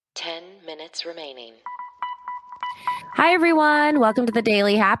10 minutes remaining. Hi, everyone. Welcome to the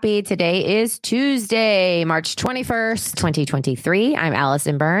Daily Happy. Today is Tuesday, March 21st, 2023. I'm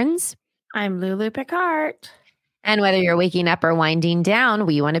Allison Burns. I'm Lulu Picard. And whether you're waking up or winding down,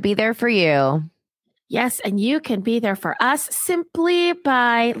 we want to be there for you. Yes, and you can be there for us simply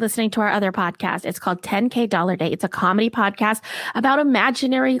by listening to our other podcast. It's called 10K Dollar Day. It's a comedy podcast about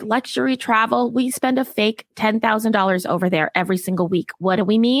imaginary luxury travel. We spend a fake $10,000 over there every single week. What do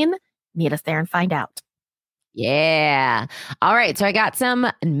we mean? Meet us there and find out. Yeah. All right. So I got some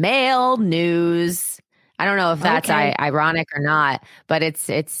mail news. I don't know if that's ironic or not, but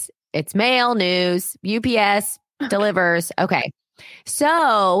it's mail news. UPS delivers. Okay.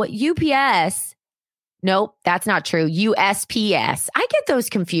 So UPS. Nope, that's not true. USPS. I get those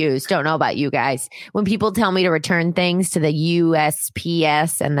confused. Don't know about you guys. When people tell me to return things to the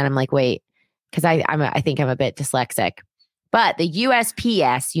USPS, and then I'm like, wait, because I think I'm a bit dyslexic. But the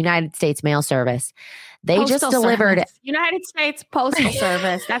USPS, United States Mail Service, they Postal just delivered Service. United States Postal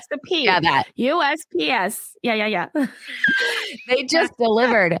Service. That's the P. Yeah, that. USPS. Yeah. They just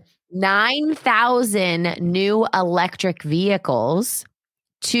delivered 9,000 new electric vehicles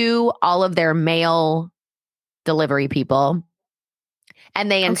to all of their mail delivery people. And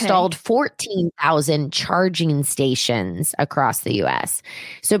they installed 14,000 charging stations across the US.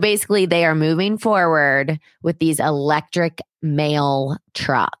 So basically, they are moving forward with these electric mail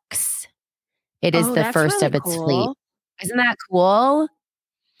trucks. It is the first of its fleet. Isn't that cool?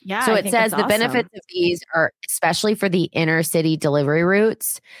 Yeah. So it says the benefits of these are especially for the inner city delivery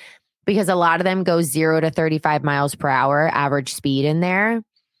routes, because a lot of them go 0 to 35 miles per hour average speed in there.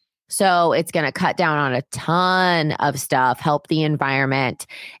 So it's going to cut down on a ton of stuff, help the environment.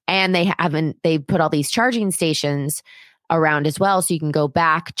 And they put all these charging stations around as well. So you can go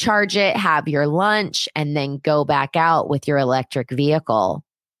back, charge it, have your lunch, and then go back out with your electric vehicle.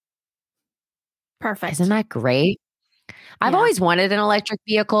 Perfect. Isn't that great? I've always wanted an electric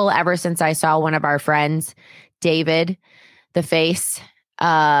vehicle ever since I saw one of our friends, David the Face,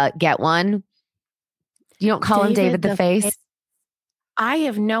 get one. You don't call him David the Face? I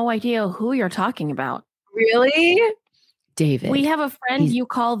have no idea who you're talking about. Really? David. We have a friend you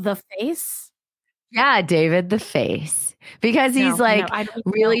call the Face? Yeah, David the Face. Because he's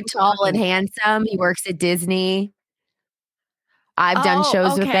really tall and handsome. He works at Disney. I've done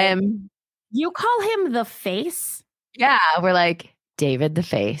shows with him. You call him the Face? Yeah, we're like, David the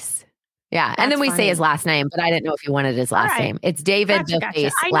Face. Yeah, That's and then we funny. say his last name, but I didn't know if he wanted his last name. It's David the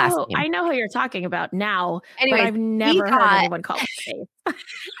Face last name. I know who you're talking about now, Anyways, but I've never heard anyone call him Face.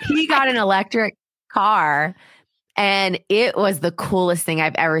 He got an electric car, and it was the coolest thing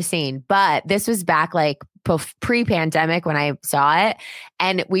I've ever seen. But this was back like pre-pandemic when I saw it.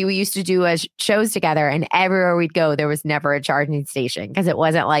 And we used to do shows together, and everywhere we'd go, there was never a charging station because it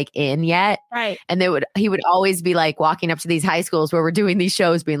wasn't like in yet. Right. And he would always be like walking up to these high schools where we're doing these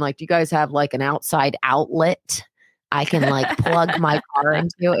shows being like, do you guys have like an outside outlet I can like plug my car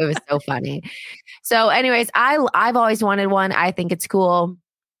into? It was so funny. So anyways, I've always wanted one. I think it's cool.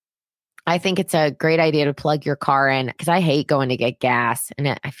 I think it's a great idea to plug your car in because I hate going to get gas,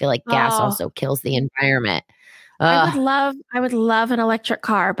 and I feel like gas also kills the environment. I would love an electric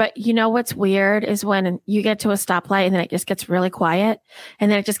car, but you know what's weird is when you get to a stoplight and then it just gets really quiet, and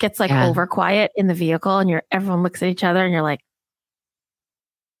then it just gets like over quiet in the vehicle, and everyone looks at each other, and you're like,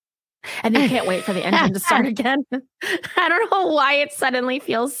 and you can't wait for the engine to start again. I don't know why it suddenly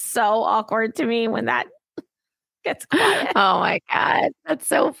feels so awkward to me when that gets quiet. Oh my God. That's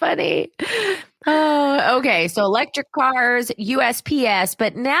so funny. Oh, okay. So electric cars, USPS,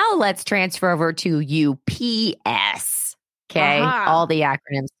 but now let's transfer over to UPS. Okay. All the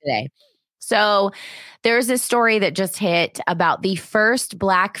acronyms today. So there's this story that just hit about the first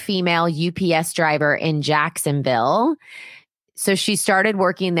Black female UPS driver in Jacksonville. So she started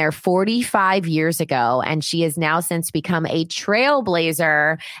working there 45 years ago, and she has now since become a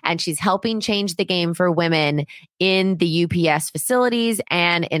trailblazer, and she's helping change the game for women in the UPS facilities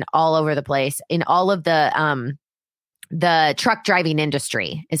and in all over the place, in all of the truck driving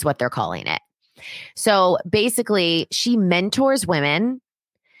industry is what they're calling it. So basically, she mentors women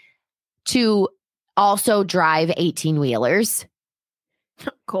to also drive 18-wheelers.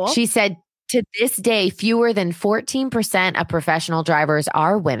 Cool. She said, to this day, fewer than 14% of professional drivers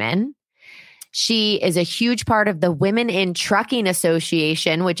are women. She is a huge part of the Women in Trucking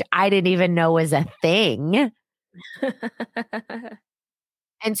Association, which I didn't even know was a thing.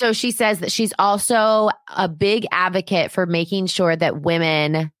 And so she says that she's also a big advocate for making sure that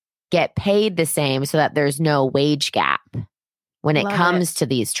women get paid the same so that there's no wage gap when it comes to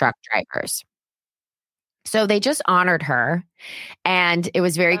these truck drivers. So they just honored her, and it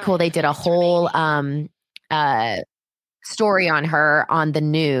was very cool. They did a whole story on her on the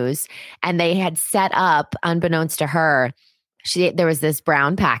news, and they had set up, unbeknownst to her, there was this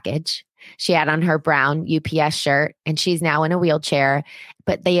brown package. She had on her brown UPS shirt, and she's now in a wheelchair.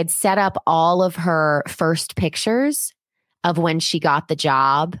 But they had set up all of her first pictures of when she got the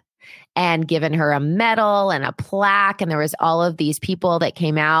job and given her a medal and a plaque. And there was all of these people that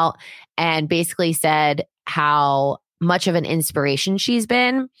came out and basically said how much of an inspiration she's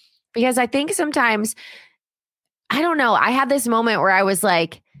been. Because I think sometimes, I don't know, I had this moment where I was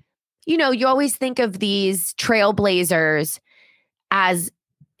like, you know, you always think of these trailblazers as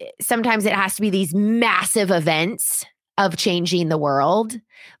sometimes it has to be these massive events of changing the world,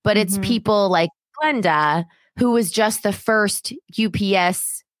 but it's people like Glenda, who was just the first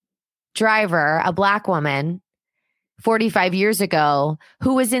UPS driver, a Black woman, 45 years ago,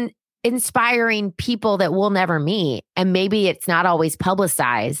 who was inspiring people that we'll never meet. And maybe it's not always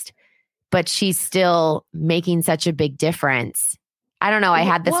publicized, but she's still making such a big difference. I don't know. I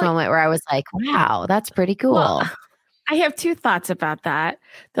had this moment where I was like, wow, that's pretty cool. Well, I have two thoughts about that.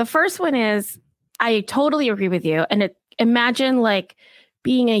 The first one is, I totally agree with you. And imagine like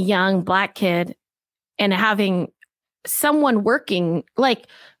being a young Black kid and having someone working, like,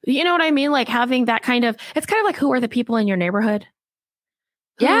 you know what I mean? Like having that kind of, it's kind of like, who are the people in your neighborhood?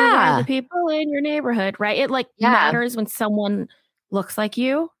 Who are the people in your neighborhood, right? It like matters when someone looks like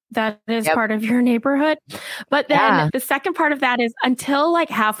you. That is part of your neighborhood. But then the second part of that is, until like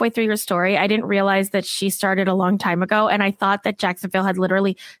halfway through your story, I didn't realize that she started a long time ago. And I thought that Jacksonville had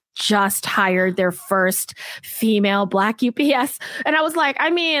literally just hired their first female Black UPS. And I was like, I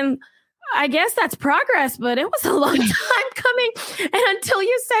mean, I guess that's progress, but it was a long time coming. And until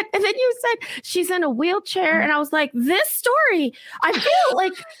you said, and then you said she's in a wheelchair. And I was like, this story, I feel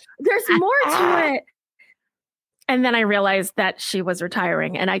like there's more to it. And then I realized that she was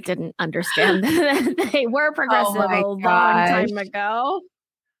retiring, and I didn't understand that they were progressive a long time ago.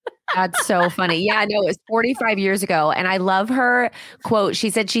 That's so funny. Yeah, no, it was 45 years ago. And I love her quote. She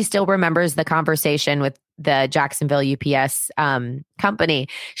said she still remembers the conversation with the Jacksonville UPS company.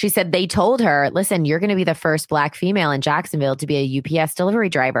 She said they told her, listen, you're going to be the first Black female in Jacksonville to be a UPS delivery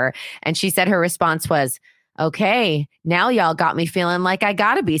driver. And she said her response was, okay, now y'all got me feeling like I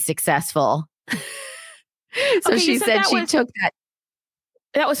got to be successful. So she said she took that.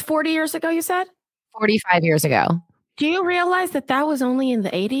 That was 40 years ago, you said? 45 years ago. Do you realize that that was only in the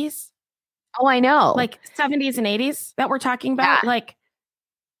 80s? Oh, I know. Like 70s and 80s that we're talking about? Like,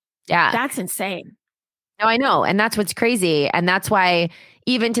 that's insane. No, I know. And that's what's crazy. And that's why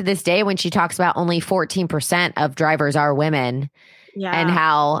even to this day, when she talks about only 14% of drivers are women, and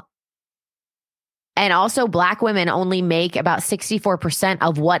how, and also Black women only make about 64%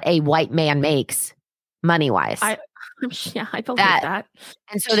 of what a white man makes. Money-wise. I believe that.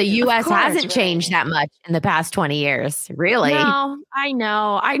 And so the U.S. hasn't changed that much in the past 20 years, really. No, I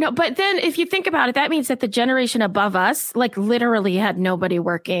know. But then if you think about it, that means that the generation above us, like literally had nobody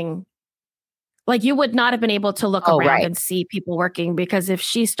working. Like you would not have been able to look around and see people working, because if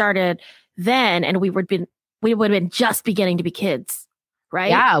she started then, and we would have been just beginning to be kids, right?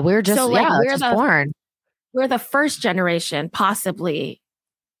 Yeah, we're just, born. We're the first generation possibly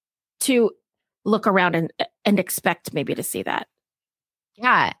to look around and expect maybe to see that.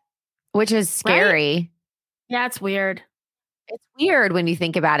 Yeah. Which is scary. Right? Yeah, it's weird. It's weird when you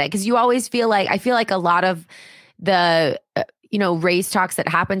think about it, because you always feel like, I feel like a lot of the, race talks that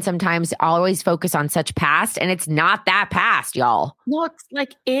happen sometimes always focus on such past, and it's not that past, y'all. No, it's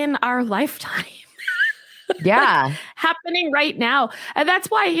like in our lifetime. Yeah. Like happening right now. And that's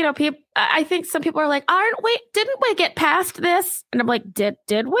why, people, I think some people are like, didn't we get past this? And I'm like, did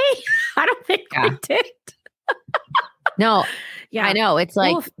we? I don't think we did. No, I know. It's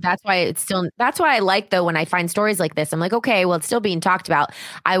like, that's why I like though, when I find stories like this, I'm like, okay, well, it's still being talked about.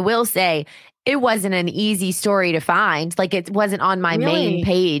 I will say it wasn't an easy story to find. Like it wasn't on my main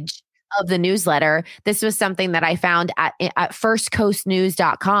page of the newsletter. This was something that I found at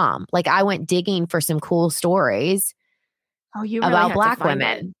firstcoastnews.com. Like I went digging for some cool stories about Black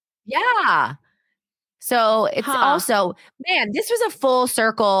women. Yeah. So it's also, man, this was a full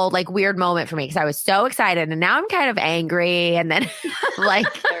circle, like weird moment for me, because I was so excited and now I'm kind of angry. And then like,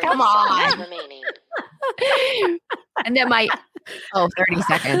 come on. And then 30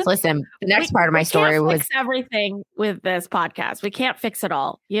 seconds. Listen, the next part of my story was fix everything with this podcast. We can't fix it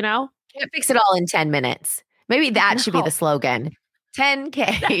all, Can't fix it all in 10 minutes. Maybe that should be the slogan.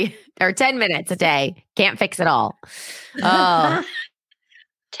 10K or 10 minutes a day. Can't fix it all. 10.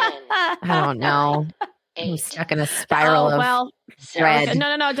 I don't know. I'm stuck in a spiral of bread.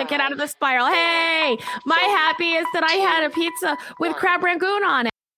 No, to get out of the spiral. Hey, my happy is that I had a pizza with crab rangoon on